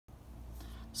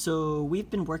So we've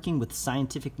been working with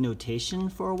scientific notation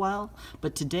for a while,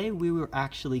 but today we were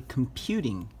actually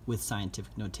computing with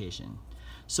scientific notation.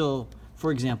 So,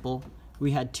 for example,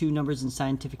 we had two numbers in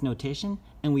scientific notation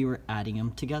and we were adding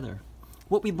them together.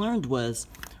 What we learned was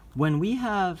when we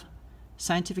have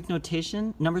scientific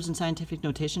notation, numbers in scientific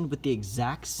notation with the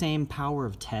exact same power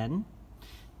of 10,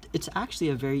 it's actually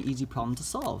a very easy problem to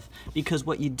solve, because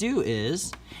what you do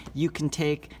is you can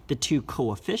take the two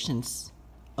coefficients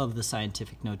of the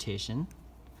scientific notation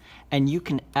and you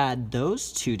can add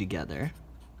those two together,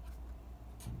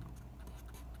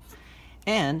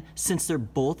 and since they're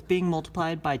both being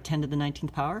multiplied by 10 to the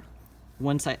 19th power,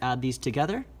 once I add these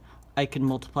together, I can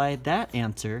multiply that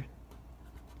answer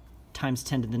times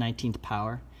 10 to the 19th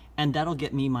power, and that'll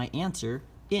get me my answer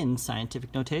in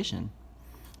scientific notation.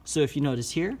 So if you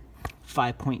notice here,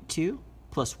 5.2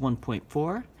 plus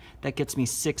 1.4, that gets me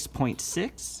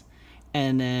 6.6,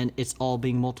 and then it's all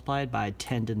being multiplied by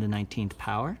 10 to the 19th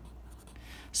power.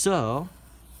 So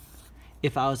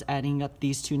if I was adding up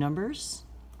these two numbers,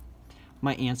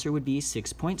 my answer would be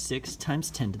 6.6 times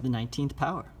 10 to the 19th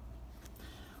power.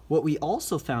 What we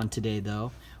also found today,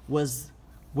 though, was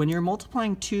when you're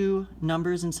multiplying two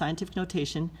numbers in scientific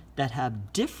notation that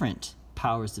have different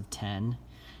powers of 10,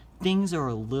 things are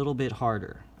a little bit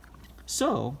harder.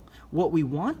 So what we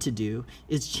want to do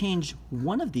is change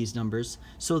one of these numbers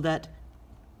so that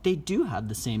they do have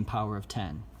the same power of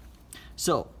 10.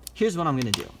 So here's what I'm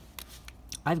going to do.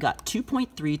 I've got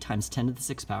 2.3 times 10 to the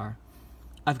 6th power.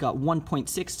 I've got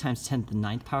 1.6 times 10 to the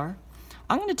 9th power.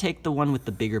 I'm going to take the one with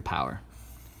the bigger power,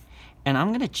 and I'm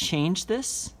going to change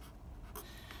this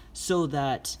so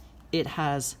that it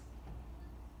has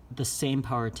the same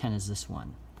power of 10 as this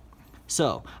one.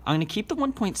 So I'm going to keep the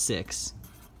 1.6,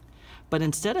 but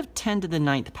instead of 10 to the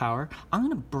 9th power, I'm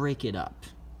going to break it up.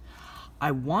 I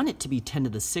want it to be 10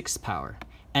 to the 6th power,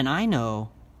 and I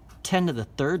know 10 to the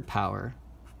 3rd power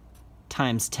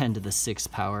times 10 to the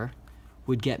 6th power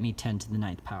would get me 10 to the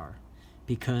 9th power,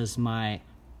 because my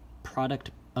product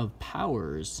of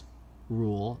powers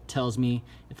rule tells me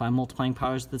if I'm multiplying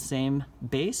powers of the same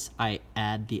base, I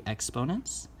add the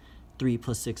exponents. 3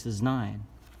 plus 6 is 9.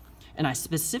 And I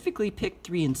specifically picked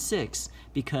 3 and 6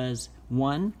 because,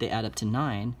 one, they add up to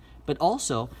 9, but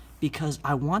also because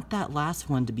I want that last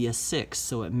one to be a 6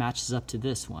 so it matches up to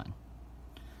this one.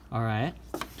 All right?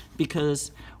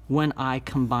 Because when I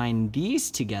combine these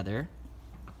together,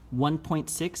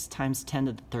 1.6 times 10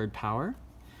 to the 3rd power,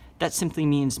 that simply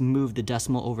means move the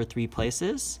decimal over 3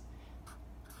 places.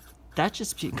 That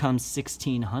just becomes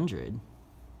 1600.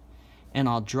 And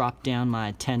I'll drop down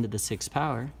my 10 to the 6th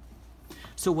power.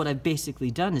 So what I've basically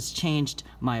done is changed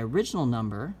my original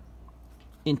number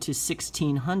into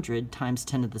 1600 times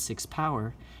 10 to the 6th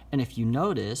power. And if you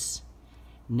notice,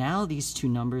 now these two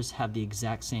numbers have the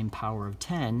exact same power of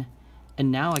 10, and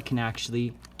now I can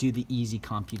actually do the easy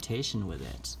computation with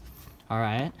it. All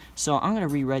right, so I'm going to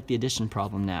rewrite the addition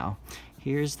problem now.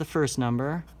 Here's the first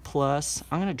number, plus,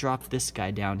 I'm going to drop this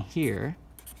guy down here,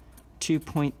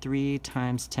 2.3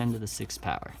 times 10 to the 6th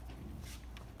power.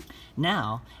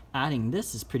 Now, adding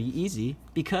this is pretty easy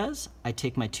because I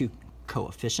take my two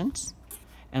coefficients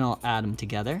and I'll add them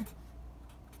together.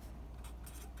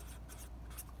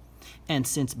 And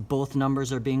since both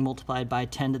numbers are being multiplied by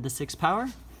 10 to the 6th power,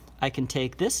 I can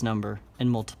take this number and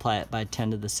multiply it by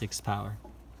 10 to the 6th power.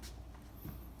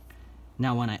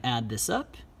 Now when I add this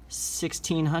up,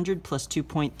 1600 plus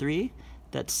 2.3,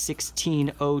 that's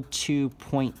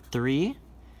 1602.3,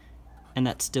 and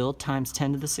that's still times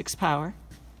 10 to the 6th power.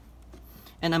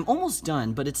 And I'm almost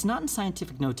done, but it's not in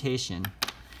scientific notation.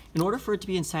 In order for it to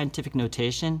be in scientific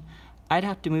notation, I'd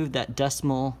have to move that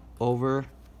decimal over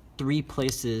 3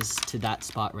 places to that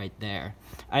spot right there.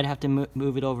 I'd have to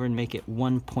move it over and make it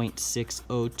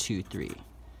 1.6023.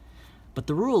 But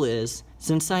the rule is,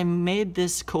 since I made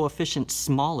this coefficient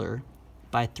smaller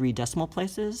by 3 decimal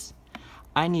places,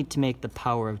 I need to make the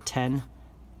power of 10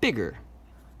 bigger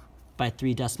by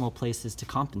 3 decimal places to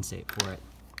compensate for it.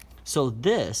 So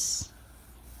this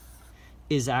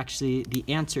is actually the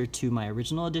answer to my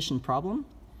original addition problem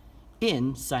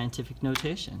in scientific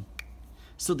notation.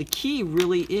 So the key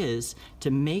really is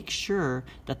to make sure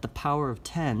that the power of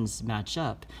 10s match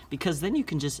up, because then you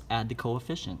can just add the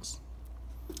coefficients.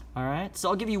 All right, so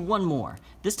I'll give you one more.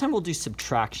 This time we'll do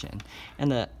subtraction.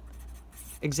 And the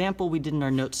example we did in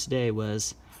our notes today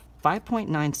was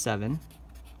 5.97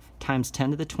 times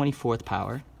 10 to the 24th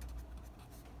power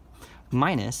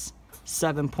minus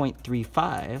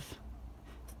 7.35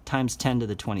 times 10 to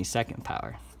the 22nd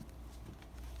power.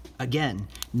 Again,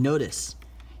 notice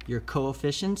your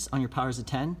coefficients on your powers of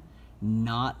 10,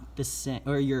 not the same,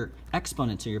 or your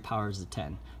exponents are your powers of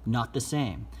 10, not the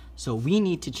same. So we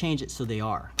need to change it so they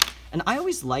are. And I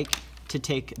always like to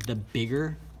take the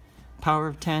bigger power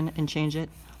of 10 and change it,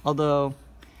 although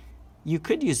you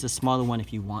could use the smaller one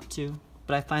if you want to,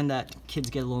 but I find that kids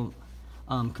get a little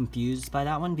confused by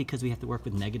that one because we have to work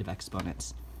with negative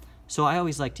exponents. So I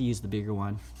always like to use the bigger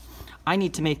one. I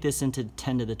need to make this into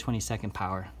 10 to the 22nd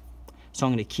power. So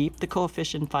I'm going to keep the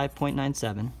coefficient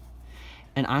 5.97,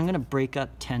 and I'm going to break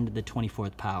up 10 to the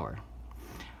 24th power.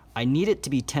 I need it to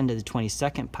be 10 to the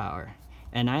 22nd power,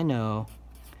 and I know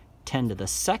 10 to the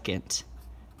second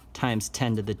times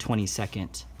 10 to the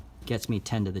 22nd gets me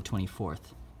 10 to the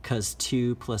 24th, because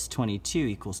 2 plus 22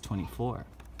 equals 24.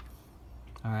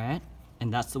 All right,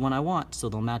 and that's the one I want, so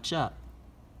they'll match up.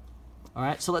 All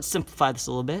right, so let's simplify this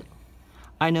a little bit.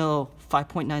 I know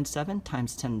 5.97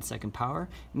 times 10 to the second power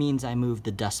means I move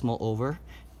the decimal over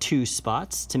 2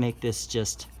 spots to make this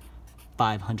just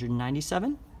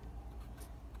 597.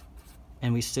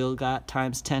 And we still got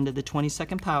times 10 to the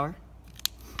 22nd power.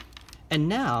 And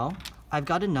now I've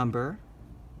got a number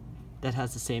that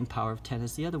has the same power of 10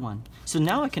 as the other one. So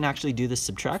now I can actually do this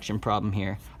subtraction problem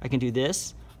here. I can do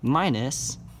this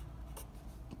minus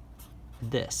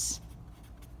this.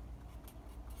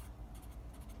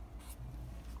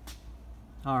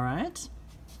 All right,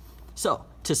 so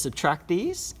to subtract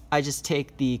these, I just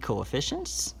take the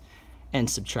coefficients and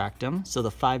subtract them. So the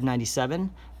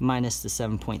 597 minus the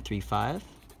 7.35.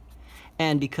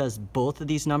 And because both of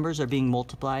these numbers are being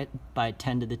multiplied by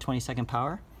 10 to the 22nd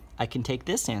power, I can take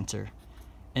this answer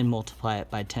and multiply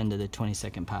it by 10 to the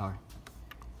 22nd power.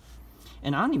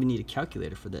 And I don't even need a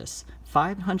calculator for this.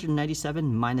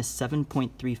 597 minus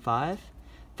 7.35.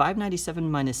 597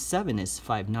 minus 7 is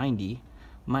 590.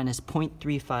 Minus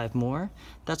 0.35 more,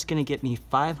 that's going to get me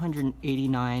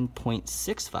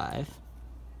 589.65.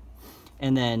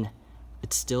 And then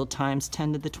it's still times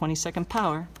 10 to the 22nd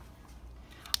power.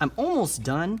 I'm almost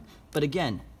done, but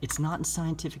again, it's not in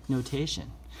scientific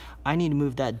notation. I need to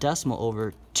move that decimal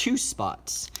over 2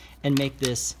 spots and make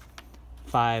this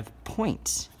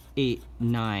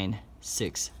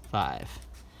 5.8965.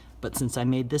 But since I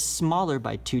made this smaller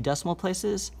by 2 decimal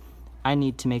places, I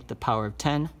need to make the power of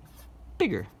 10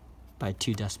 bigger by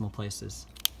 2 decimal places.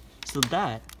 So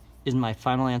that is my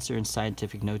final answer in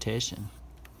scientific notation.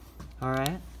 All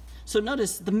right, so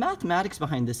notice the mathematics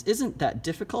behind this isn't that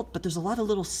difficult, but there's a lot of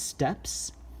little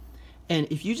steps. And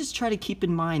if you just try to keep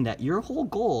in mind that your whole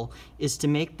goal is to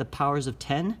make the powers of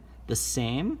 10 the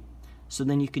same, so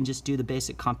then you can just do the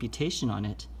basic computation on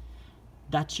it,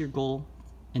 that's your goal,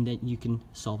 and then you can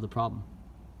solve the problem.